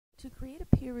To create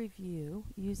a peer review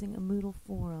using a Moodle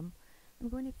forum, I'm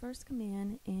going to first come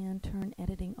in and turn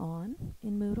editing on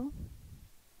in Moodle.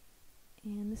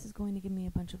 And this is going to give me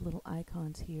a bunch of little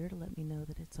icons here to let me know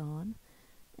that it's on.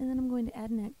 And then I'm going to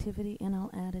add an activity, and I'll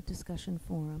add a discussion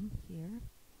forum here.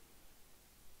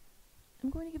 I'm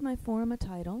going to give my forum a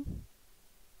title,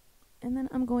 and then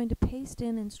I'm going to paste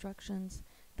in instructions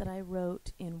that I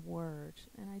wrote in Word.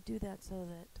 And I do that so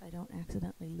that I don't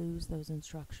accidentally lose those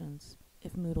instructions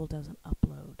if Moodle doesn't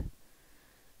upload.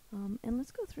 And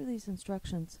let's go through these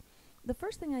instructions. The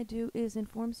first thing I do is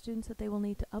inform students that they will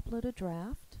need to upload a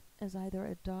draft as either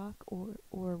a doc or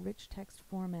a rich text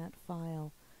format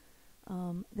file.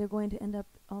 They're going to end up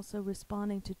also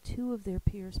responding to 2 of their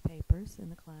peers' papers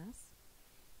in the class.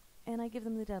 And I give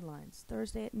them the deadlines.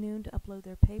 Thursday at noon to upload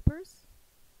their papers.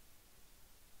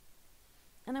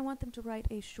 And I want them to write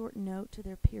a short note to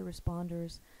their peer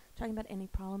responders, talking about any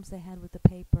problems they had with the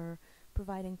paper,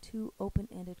 providing 2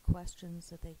 open-ended questions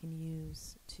that they can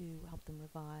use to help them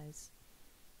revise.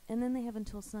 And then they have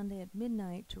until Sunday at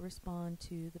midnight to respond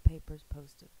to the papers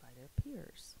posted by their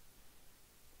peers,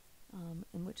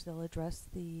 in which they'll address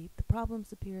the problems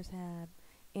the peers had,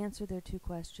 answer their 2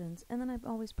 questions, and then I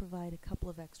always provide a couple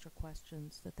of extra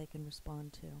questions that they can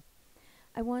respond to.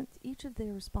 I want each of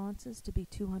their responses to be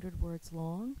 200 words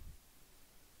long,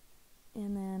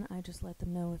 and then I just let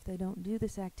them know if they don't do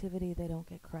this activity, they don't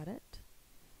get credit.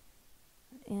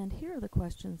 And here are the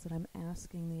questions that I'm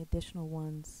asking, the additional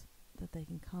ones that they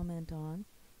can comment on,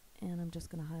 and I'm just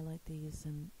going to highlight these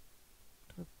and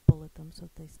sort of bullet them so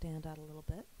that they stand out a little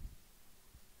bit.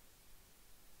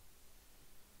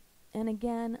 And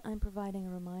again, I'm providing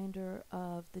a reminder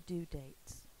of the due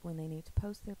dates, when they need to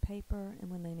post their paper and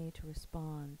when they need to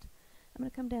respond. I'm going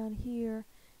to come down here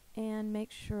and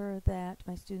make sure that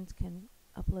my students can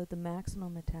upload the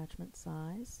maximum attachment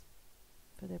size.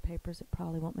 For their papers, it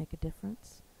probably won't make a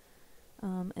difference.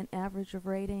 An average of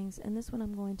ratings, and this one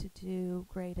I'm going to do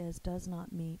grade as does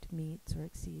not meet, meets, or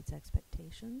exceeds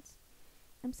expectations.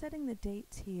 I'm setting the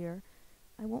dates here.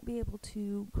 I won't be able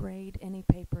to grade any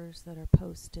papers that are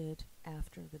posted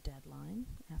after the deadline,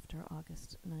 after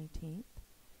August 19th.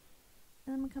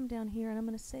 And I'm going to come down here and I'm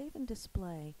going to save and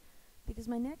display, because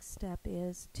my next step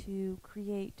is to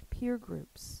create peer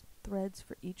groups, threads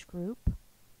for each group.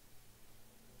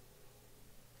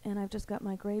 And I've just got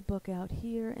my gradebook out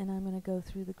here, and I'm going to go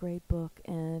through the gradebook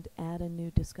and add a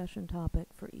new discussion topic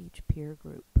for each peer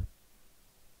group.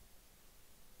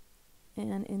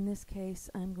 And in this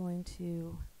case, I'm going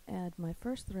to add my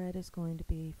first thread is going to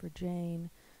be for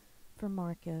Jane, for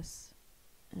Marcus,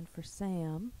 and for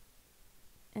Sam.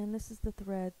 And this is the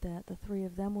thread that the 3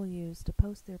 of them will use to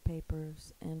post their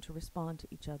papers and to respond to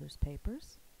each other's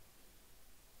papers.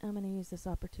 I'm going to use this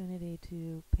opportunity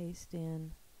to paste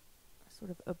in a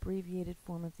sort of abbreviated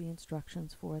form of the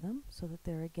instructions for them so that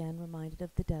they're again reminded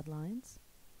of the deadlines.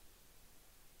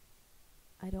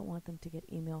 I don't want them to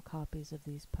get email copies of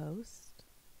these posts.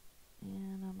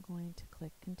 And I'm going to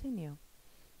click continue.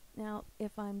 Now,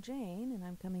 if I'm Jane and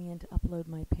I'm coming in to upload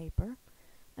my paper,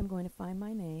 I'm going to find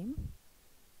my name.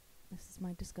 This is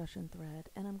my discussion thread,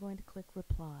 and I'm going to click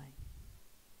reply.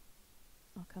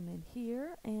 I'll come in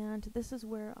here, and this is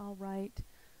where I'll write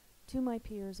to my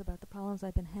peers about the problems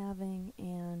I've been having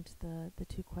and the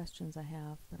 2 questions I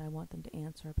have that I want them to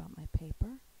answer about my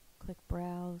paper. Click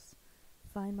browse,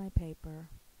 find my paper,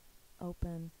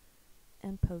 open,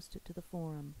 and post it to the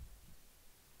forum.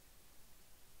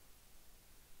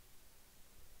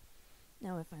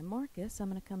 Now if I'm Marcus, I'm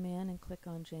going to come in and click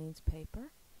on Jane's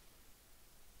paper.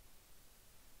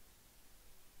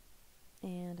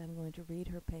 And I'm going to read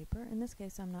her paper. In this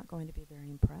case, I'm not going to be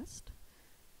very impressed.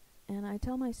 And I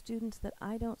tell my students that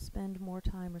I don't spend more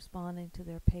time responding to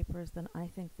their papers than I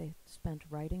think they spent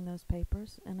writing those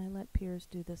papers, and I let peers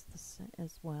do this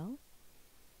as well.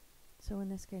 So in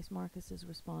this case, Marcus's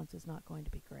response is not going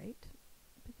to be great,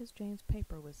 because Jane's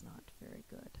paper was not very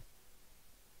good.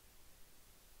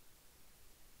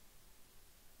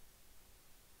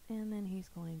 And then he's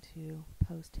going to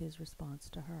post his response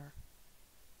to her.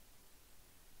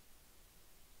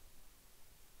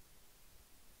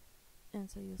 And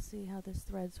so you'll see how this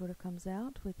thread sort of comes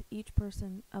out with each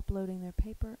person uploading their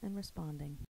paper and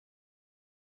responding.